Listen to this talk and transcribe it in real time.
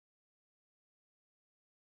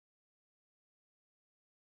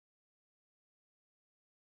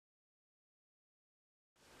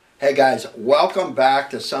Hey guys, welcome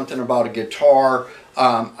back to Something About a Guitar.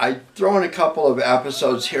 I throw in a couple of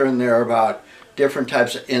episodes here and there about different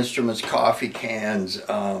types of instruments, coffee cans,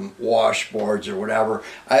 washboards or whatever.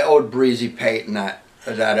 I owed Breezy Payton that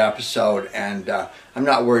episode, and I'm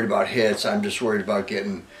not worried about hits. I'm just worried about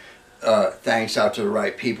getting thanks out to the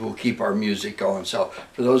right people who keep our music going. So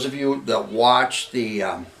for those of you that watch the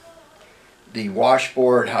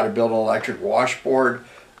washboard, how to build an electric washboard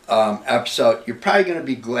episode, you're probably going to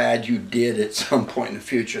be glad you did at some point in the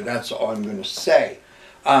future. That's all I'm going to say.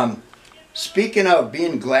 Speaking of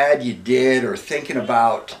being glad you did, or thinking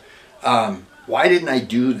about why didn't I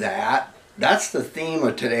do that, that's the theme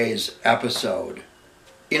of today's episode.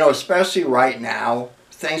 You know, especially right now,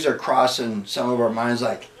 things are crossing some of our minds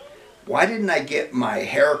like, why didn't I get my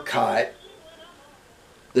hair cut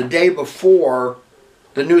the day before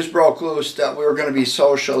the news broke loose that we were going to be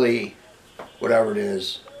socially, whatever it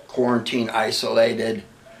is, quarantine, isolated?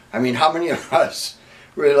 I mean, how many of us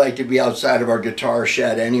really like to be outside of our guitar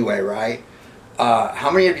shed anyway, right?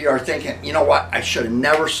 How many of you are thinking, you know what, I should have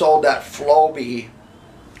never sold that Flowbee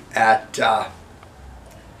at the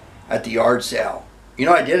yard sale? You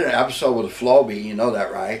know, I did an episode with a Flowbee, you know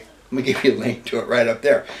that, right? Let me give you a link to it right up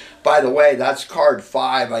there. By the way, that's card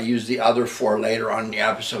 5. I use the other 4 later on in the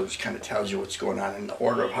episode, which kind of tells you what's going on in the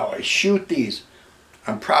order of how I shoot these.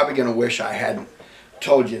 I'm probably going to wish I hadn't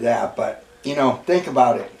told you that, but, you know, think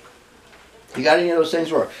about it. You got any of those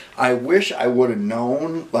things where I wish I would have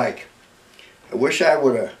known, like, I wish I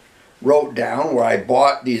would have wrote down where I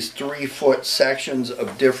bought these 3-foot sections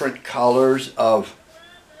of different colors of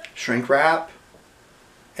shrink wrap,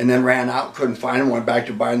 and then ran out, couldn't find them, went back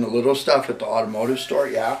to buying the little stuff at the automotive store.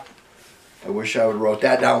 Yeah, I wish I would have wrote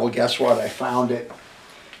that down. Well, guess what? I found it.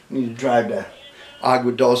 I need to drive to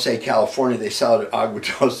Agua Dulce, California. They sell it at Agua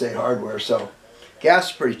Dulce Hardware, so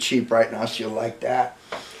gas is pretty cheap right now, so you'll like that.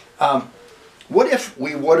 What if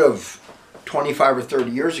we would have 25 or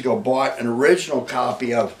 30 years ago bought an original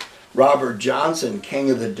copy of Robert Johnson, King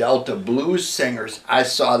of the Delta Blues Singers? I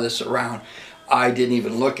saw this around. I didn't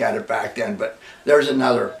even look at it back then, but there's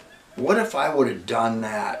another. What if I would have done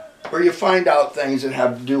that? Where you find out things that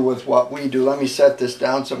have to do with what we do. Let me set this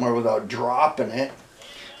down somewhere without dropping it.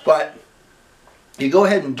 But you go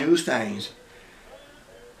ahead and do things,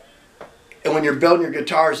 and when you're building your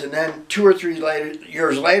guitars, and then 2 or 3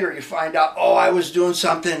 years later, you find out, oh, I was doing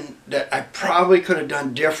something that I probably could have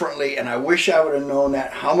done differently, and I wish I would have known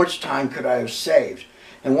that. How much time could I have saved?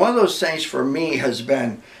 And one of those things for me has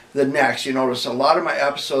been the necks. You notice a lot of my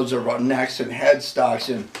episodes are about necks and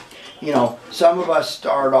headstocks, and you know, some of us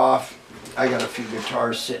start off, I got a few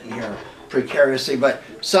guitars sitting here precariously, but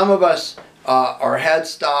some of us are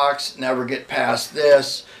headstocks, never get past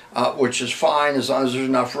this, which is fine as long as there's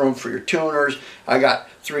enough room for your tuners. I got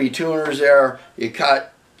 3 tuners there. You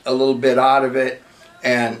cut a little bit out of it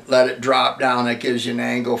and let it drop down. That gives you an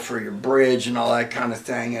angle for your bridge and all that kind of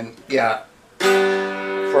thing. And yeah,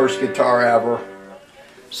 first guitar ever,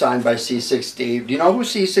 signed by C6 Steve. Do you know who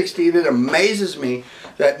C6 Steve is? It amazes me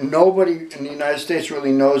that nobody in the United States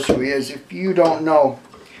really knows who he is. If you don't know,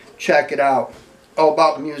 check it out. Oh,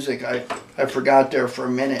 about music, I forgot there for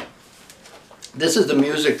a minute. This is the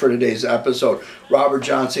music for today's episode. Robert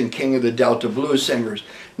Johnson, King of the Delta Blues Singers.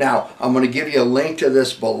 Now, I'm going to give you a link to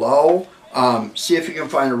this below. See if you can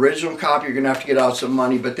find an original copy. You're going to have to get out some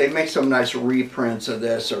money, but they make some nice reprints of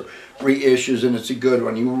this or reissues, and it's a good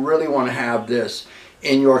one. You really want to have this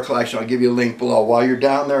in your collection. I'll give you a link below. While you're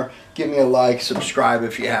down there, give me a like, subscribe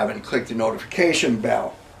if you haven't, click the notification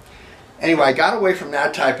bell. Anyway, I got away from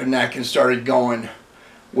that type of neck and started going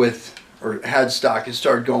with, or headstock, and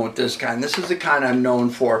started going with this kind. This is the kind I'm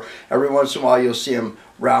known for. Every once in a while you'll see them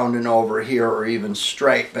rounding over here or even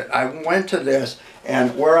straight. But I went to this,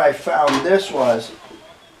 and where I found this was,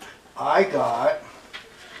 I got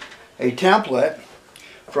a template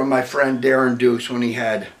from my friend Darren Dukes when he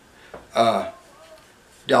had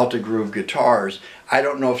Delta Groove guitars. I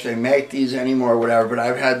don't know if they make these anymore or whatever, but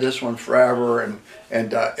I've had this one forever, and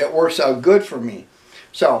it works out good for me.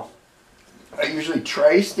 So I usually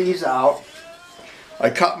trace these out. I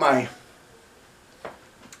cut my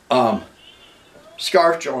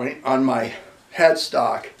scarf joint on my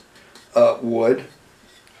headstock wood,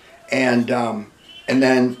 and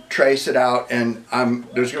then trace it out. And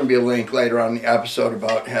there's going to be a link later on in the episode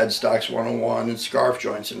about headstocks 101 and scarf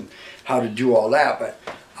joints and how to do all that. But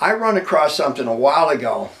I run across something a while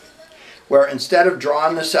ago where instead of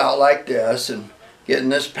drawing this out like this and getting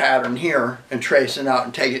this pattern here and tracing out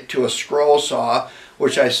and take it to a scroll saw,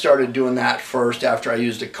 which I started doing that first after I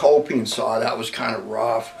used a coping saw. That was kind of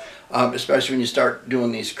rough, especially when you start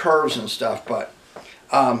doing these curves and stuff. But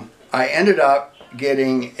I ended up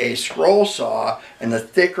getting a scroll saw, and the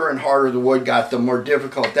thicker and harder the wood got, the more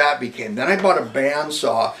difficult that became. Then I bought a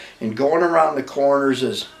bandsaw, and going around the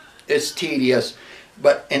corners it's tedious.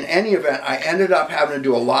 But in any event, I ended up having to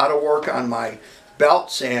do a lot of work on my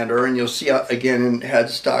belt sander, and you'll see again in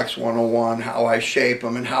Headstocks 101 how I shape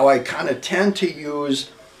them and how I kind of tend to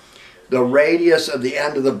use the radius of the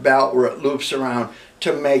end of the belt where it loops around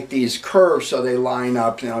to make these curves so they line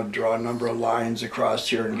up. You know, draw a number of lines across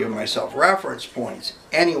here and give myself reference points.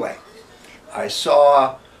 Anyway, I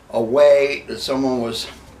saw a way that someone was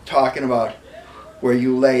talking about where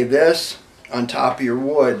you lay this on top of your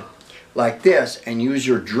wood like this and use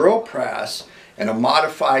your drill press and a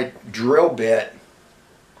modified drill bit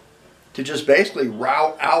to just basically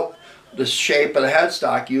route out the shape of the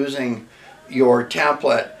headstock using your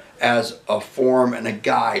template as a form and a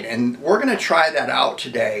guide. And we're going to try that out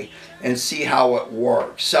today and see how it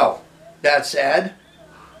works. So, that said,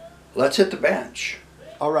 let's hit the bench.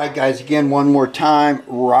 All right, guys, again, one more time,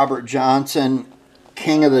 Robert Johnson,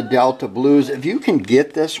 King of the Delta Blues. If you can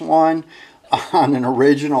get this one on an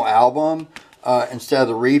original album instead of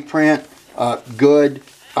the reprint, good.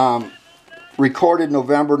 Recorded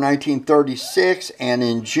November 1936 and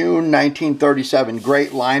in June 1937.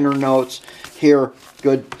 Great liner notes here.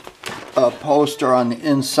 Good poster on the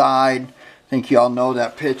inside. I think you all know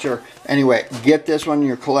that picture. Anyway, get this one in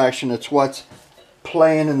your collection. It's what's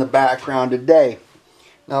playing in the background today.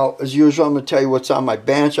 Now, as usual, I'm going to tell you what's on my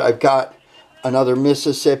bench. I've got another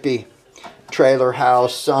Mississippi trailer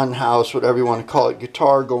house, sun house, whatever you want to call it,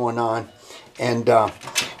 guitar going on. And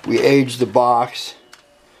we aged the box.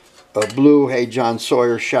 Blue, hey John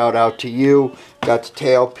Sawyer, shout out to you. Got the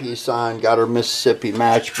tailpiece on, got our Mississippi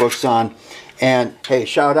matchbooks on. And hey,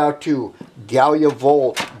 shout out to Galia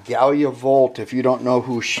Volt. Galia Volt, if you don't know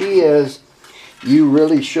who she is, you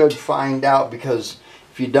really should find out, because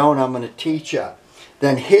if you don't, I'm going to teach you.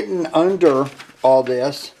 Then hidden under all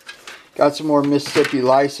this, got some more Mississippi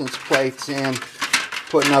license plates in,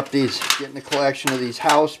 putting up these, getting a collection of these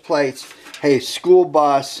house plates. Hey, school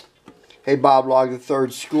bus. Hey, Bob Log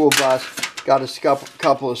III school bus. Got a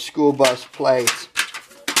couple of school bus plates.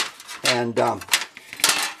 And I'm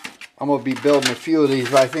going to be building a few of these,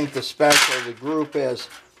 but I think the special of the group is,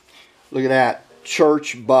 look at that,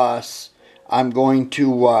 church bus. I'm going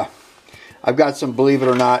to, I've got some, believe it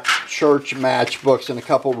or not, church matchbooks and a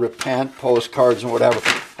couple repent postcards and whatever.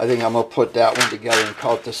 I think I'm going to put that one together and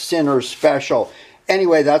call it the Sinner's Special.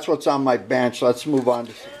 Anyway, that's what's on my bench. Let's move on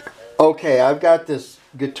to... Okay, I've got this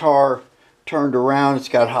guitar turned around. It's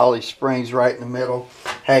got Holly Springs right in the middle.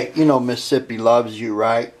 Hey, you know Mississippi loves you,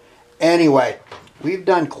 right? Anyway, we've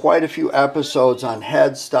done quite a few episodes on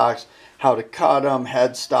headstocks, how to cut them,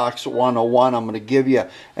 Headstocks 101. I'm going to give you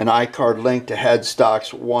an iCard link to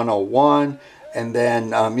Headstocks 101, and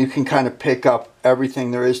then you can kind of pick up everything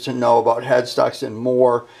there is to know about headstocks and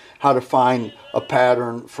more, how to find a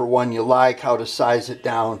pattern for one you like, how to size it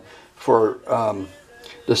down for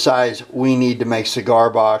the size we need to make cigar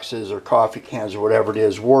boxes or coffee cans or whatever it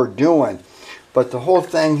is we're doing. But the whole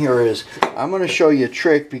thing here is, I'm going to show you a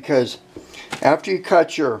trick, because after you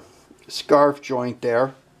cut your scarf joint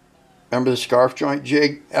there, remember the scarf joint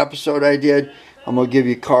jig episode I did? I'm going to give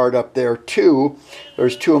you a card up there too.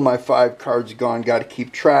 There's 2 of my 5 cards gone, got to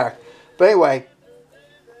keep track. But anyway,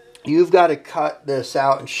 you've got to cut this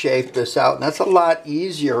out and shape this out, and that's a lot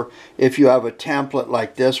easier if you have a template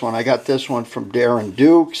like this one. I got this one from Darren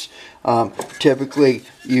Dukes. Typically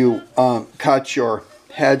you cut your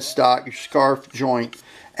headstock, your scarf joint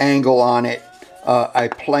angle on it. I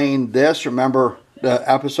planed this. Remember the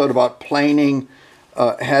episode about planing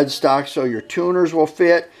headstock so your tuners will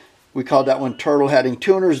fit? We called that one turtle heading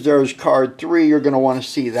tuners. There's card 3. You're going to want to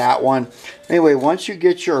see that one. Anyway, once you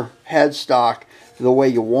get your headstock the way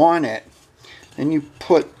you want it, then you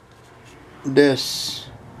put this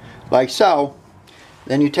like so.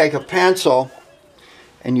 Then you take a pencil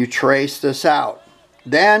and you trace this out.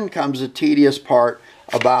 Then comes the tedious part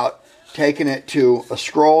about taking it to a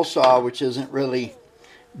scroll saw, which isn't really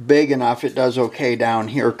big enough. It does okay down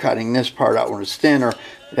here, cutting this part out when it's thinner.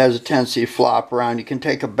 It has a tendency to flop around. You can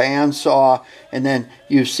take a bandsaw, and then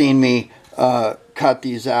you've seen me cut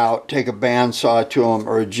these out, take a bandsaw to them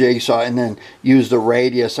or a jigsaw, and then use the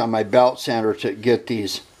radius on my belt sander to get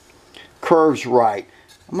these curves right.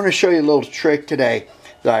 I'm going to show you a little trick today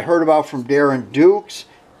that I heard about from Darren Dukes,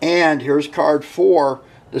 and here's card 4.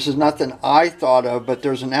 This is nothing I thought of, but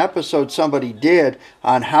there's an episode somebody did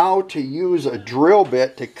on how to use a drill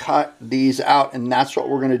bit to cut these out, and that's what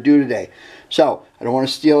we're going to do today. So, I don't want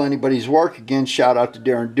to steal anybody's work. Again, shout out to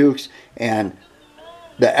Darren Dukes, and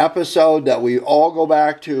the episode that we all go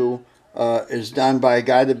back to is done by a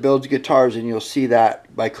guy that builds guitars, and you'll see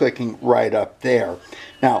that by clicking right up there.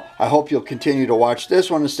 Now, I hope you'll continue to watch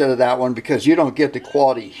this one instead of that one, because you don't get the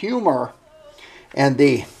quality humor and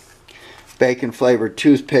the bacon flavored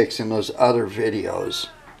toothpicks in those other videos.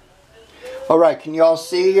 Alright, can you all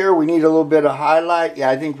see here? We need a little bit of highlight. Yeah,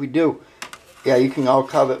 I think we do. Yeah, you can all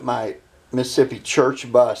covet my Mississippi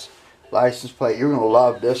church bus license plate. You're going to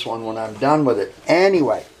love this one when I'm done with it.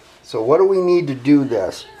 Anyway, so what do we need to do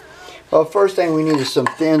this? Well, first thing we need is some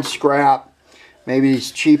thin scrap. Maybe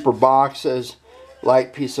these cheaper boxes,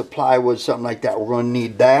 light piece of plywood, something like that. We're going to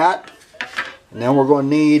need that. And then we're going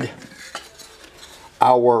to need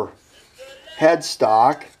our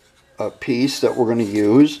headstock, a piece that we're going to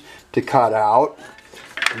use to cut out.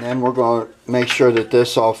 And then we're going to make sure that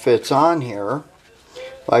this all fits on here.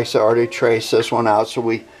 Like I said, I already traced this one out so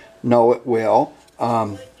we know it will.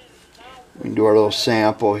 We can do our little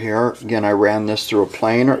sample here. Again, I ran this through a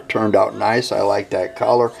planer. It turned out nice. I like that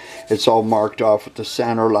color. It's all marked off with the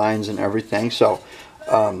center lines and everything. So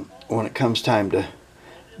when it comes time to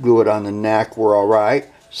glue it on the neck, we're all right.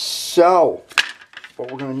 So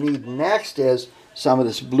what we're going to need next is some of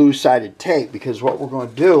this blue-sided tape, because what we're going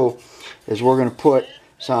to do is we're going to put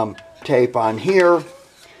some tape on here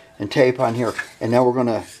and tape on here. And then we're going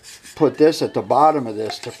to put this at the bottom of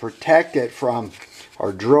this to protect it from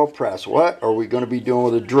our drill press. What are we going to be doing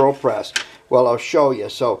with a drill press? Well, I'll show you.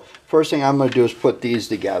 So first thing I'm going to do is put these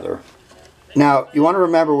together. Now, you want to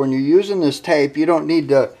remember, when you're using this tape, you don't need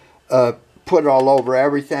to put it all over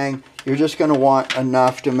everything. You're just going to want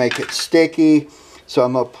enough to make it sticky. So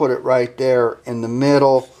I'm going to put it right there in the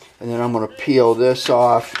middle, and then I'm going to peel this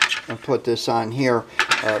off and put this on here.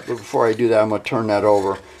 But before I do that, I'm going to turn that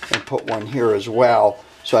over and put one here as well,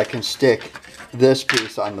 so I can stick this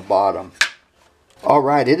piece on the bottom.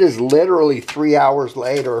 Alright, it is literally 3 hours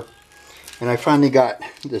later, and I finally got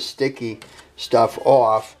the sticky stuff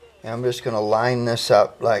off. And I'm just going to line this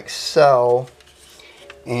up like so,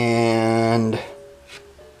 and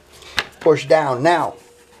push down. Now,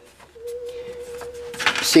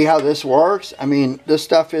 see how this works? I mean, this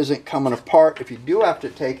stuff isn't coming apart. If you do have to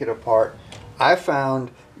take it apart, I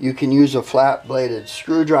found you can use a flat-bladed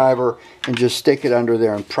screwdriver and just stick it under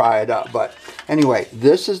there and pry it up. But anyway,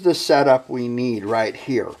 this is the setup we need right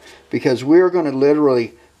here, because we're going to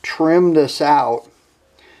literally trim this out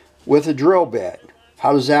with a drill bit.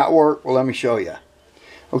 How does that work? Well, let me show you.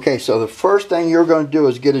 Okay, so the first thing you're going to do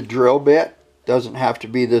is get a drill bit. Doesn't have to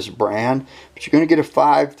be this brand, but you're going to get a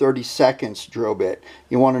 5/32 drill bit.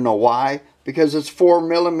 You want to know why? Because it's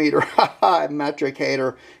 4mm. Haha, metric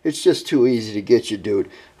hater. It's just too easy to get you, dude.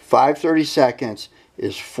 5/32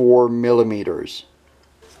 is 4mm.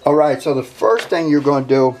 Alright, so the first thing you're going to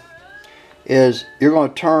do is you're going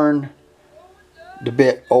to turn the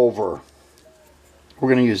bit over. We're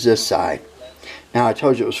going to use this side. Now, I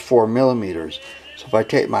told you it was 4mm. So if I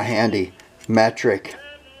take my handy metric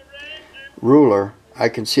ruler, I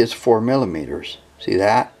can see it's 4mm. See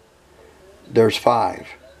that? There's 5.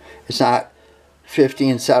 It's not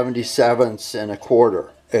 15/77 and a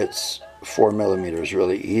quarter. It's 4mm,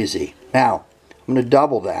 really easy. Now, I'm going to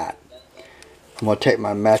double that. I'm going to take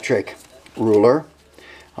my metric ruler.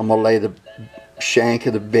 I'm going to lay the shank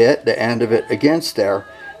of the bit, the end of it, against there.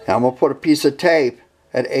 And I'm going to put a piece of tape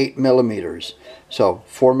at 8mm. So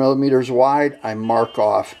 4mm wide, I mark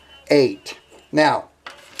off 8. Now,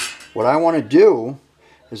 what I want to do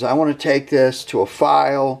is I want to take this to a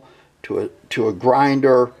file, to a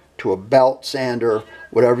grinder, to a belt sander,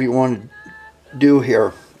 whatever you want to do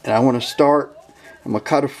here. And I want to start, I'm going to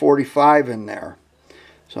cut a 45 in there.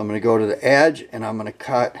 So I'm going to go to the edge and I'm going to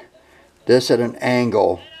cut this at an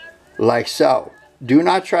angle like so. Do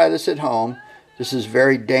not try this at home. This is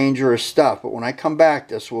very dangerous stuff, but when I come back,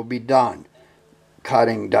 this will be done.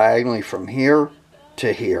 Cutting diagonally from here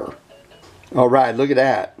to here. Alright, look at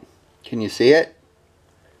that. Can you see it?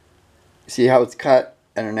 See how it's cut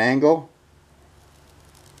at an angle?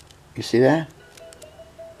 You see that?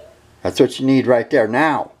 That's what you need right there.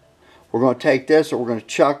 Now, we're going to take this, and we're going to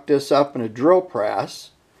chuck this up in a drill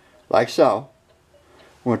press, like so.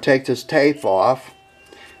 We're going to take this tape off.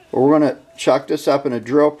 We're going to chuck this up in a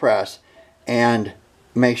drill press and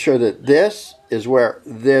make sure that this is where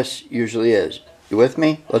this usually is. You with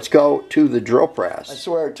me? Let's go to the drill press. I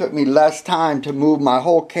swear it took me less time to move my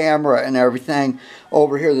whole camera and everything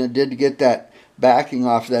over here than it did to get that backing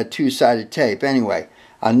off of that two-sided tape. Anyway,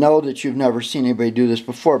 I know that you've never seen anybody do this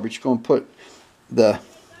before, but you're going to put the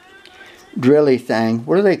drilly thing,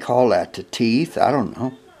 what do they call that? The teeth? I don't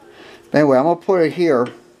know. But anyway, I'm going to put it here,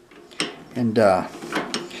 and I'm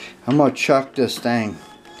going to chuck this thing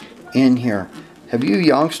in here. Have you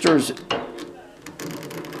youngsters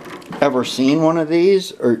ever seen one of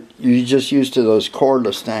these, or you just used to those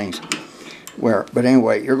cordless things? But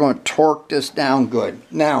anyway, you're going to torque this down good.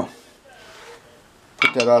 Now,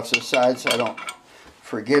 put that off to the side so I don't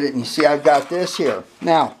forget it. And you see I've got this here.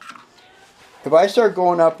 Now, if I start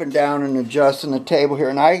going up and down and adjusting the table here,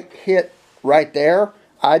 and I hit right there,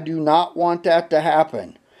 I do not want that to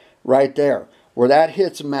happen right there. Where that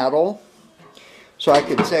hits metal, so I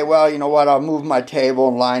could say, well, you know what, I'll move my table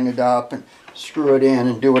and line it up and screw it in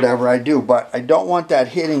and do whatever I do. But I don't want that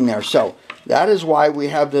hitting there. So that is why we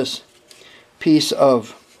have this piece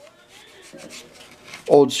of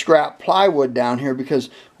old scrap plywood down here,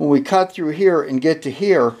 because when we cut through here and get to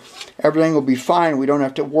here, everything will be fine. We don't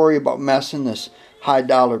have to worry about messing this high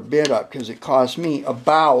dollar bit up, because it cost me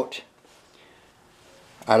about,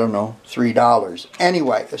 I don't know, $3.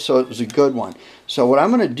 Anyway, so it was a good one. So what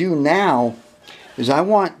I'm going to do now is I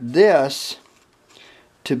want this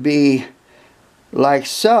to be like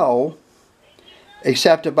so,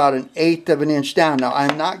 except about 1/8 of an inch down. Now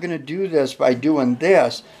I'm not going to do this by doing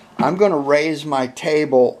this. I'm going to raise my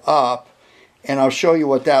table up, and I'll show you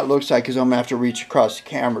what that looks like, because I'm going to have to reach across the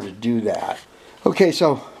camera to do that. Okay,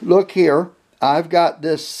 so look here. I've got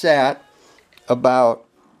this set about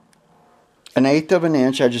 1/8 of an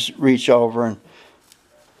inch. I just reach over and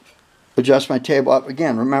adjust my table up.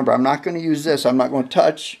 Again, remember, I'm not going to use this. I'm not going to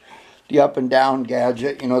touch the up and down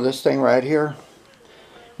gadget. You know, this thing right here?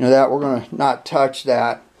 You know that? We're going to not touch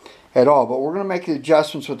that at all. But we're going to make the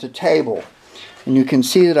adjustments with the table. And you can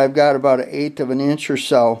see that I've got about 1/8 of an inch or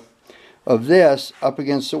so of this up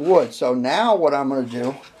against the wood. So now what I'm going to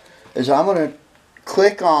do is I'm going to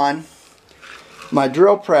click on my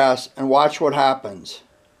drill press and watch what happens.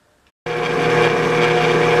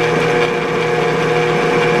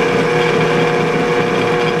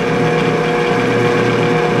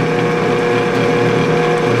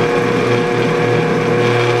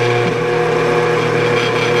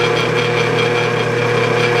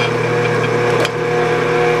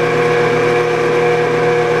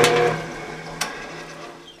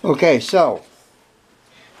 Okay, so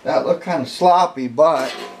that looked kind of sloppy,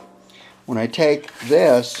 but when I take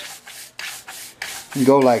this and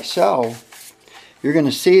go like so, you're going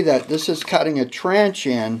to see that this is cutting a trench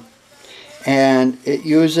in, and it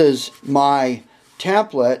uses my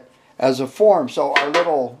template as a form. So our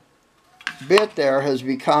little bit there has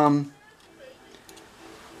become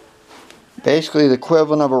basically the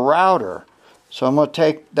equivalent of a router. So I'm going to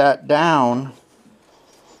take that down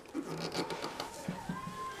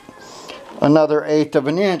another 1/8 of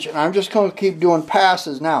an inch, and I'm just going to keep doing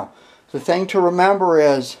passes. Now, the thing to remember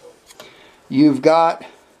is you've got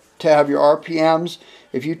to have your RPMs.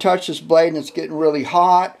 If you touch this blade and it's getting really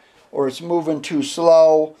hot, or it's moving too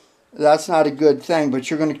slow, that's not a good thing. But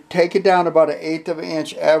you're going to take it down about 1/8 of an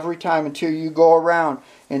inch every time until you go around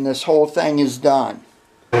and this whole thing is done.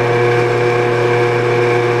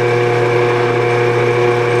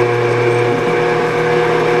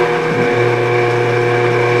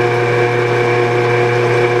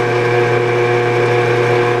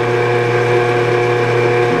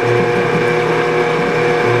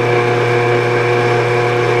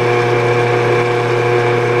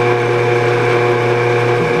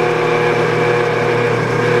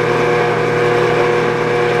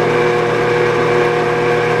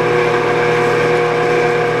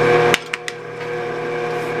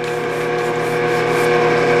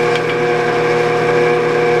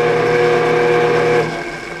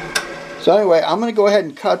 So anyway, I'm going to go ahead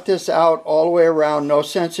and cut this out all the way around. No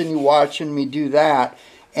sense in you watching me do that.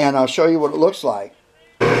 And I'll show you what it looks like.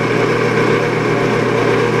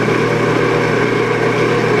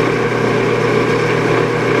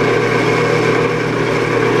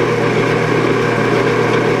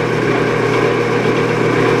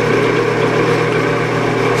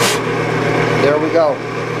 There we go.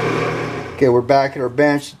 Okay, we're back at our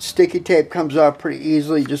bench. Sticky tape comes off pretty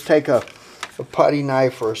easily. Just take a putty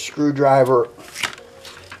knife or a screwdriver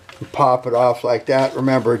and pop it off like that.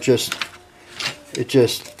 Remember,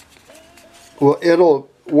 well, it'll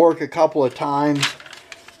work a couple of times.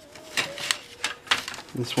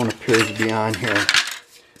 This one appears to be on here a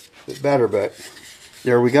bit better, but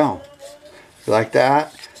there we go. Like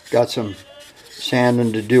that. Got some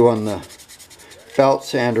sanding to do on the belt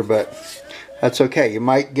sander, but that's okay. You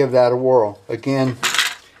might give that a whirl. Again,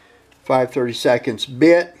 5/32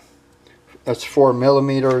 bit. That's 4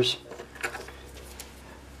 millimeters.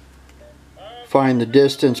 Find the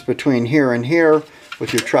distance between here and here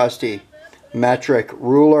with your trusty metric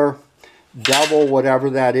ruler. Double whatever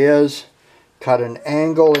that is. Cut an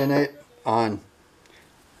angle in it on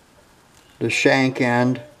the shank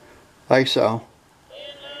end, like so.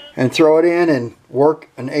 and throw it in and work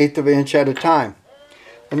 1/8 of an inch at a time.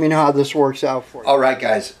 Let me know how this works out for you. All right,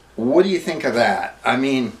 guys, what do you think of that? I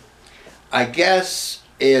mean, I guess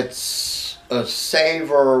it's a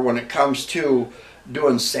saver when it comes to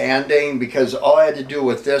doing sanding, because all I had to do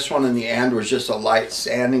with this one in the end was just a light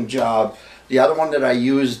sanding job. The other one that I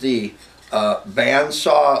used, the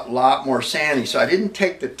bandsaw, a lot more sanding, so I didn't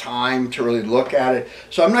take the time to really look at it.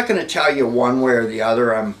 So I'm not going to tell you one way or the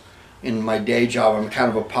other. In my day job, I'm kind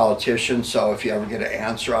of a politician, so if you ever get an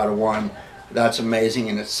answer out of one, that's amazing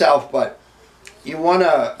in itself. But you want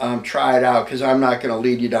to try it out, because I'm not going to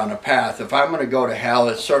lead you down a path. If I'm going to go to hell,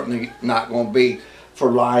 it's certainly not going to be for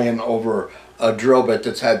lying over a drill bit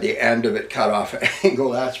that's had the end of it cut off at an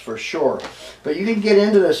angle, that's for sure. But you can get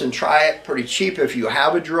into this and try it pretty cheap if you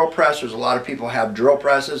have a drill press. There's a lot of people have drill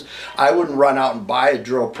presses. I wouldn't run out and buy a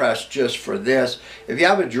drill press just for this. If you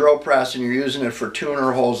have a drill press and you're using it for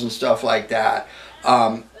tuner holes and stuff like that,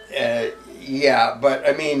 yeah, but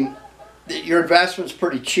I mean, your investment's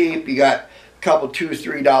pretty cheap. You got a couple $2 or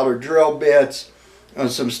 $3 drill bits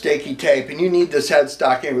and some sticky tape, and you need this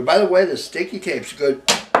headstock anyway. By the way, the sticky tape's good.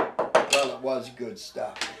 Well, it was good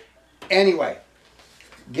stuff. Anyway,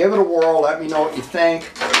 give it a whirl. Let me know what you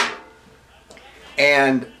think.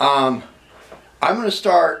 And I'm going to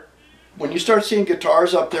start, when you start seeing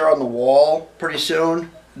guitars up there on the wall pretty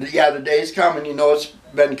soon, yeah, the day's coming. You know it's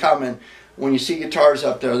been coming. When you see guitars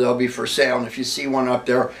up there, they'll be for sale. And if you see one up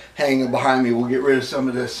there hanging behind me, we'll get rid of some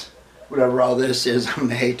of this, whatever all this is. I'm going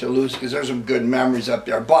to hate to lose, because there's some good memories up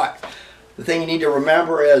there. But the thing you need to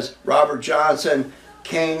remember is Robert Johnson,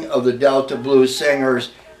 king of the Delta blues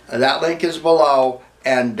singers. That link is below.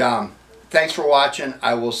 And thanks for watching.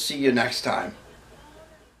 I will see you next time.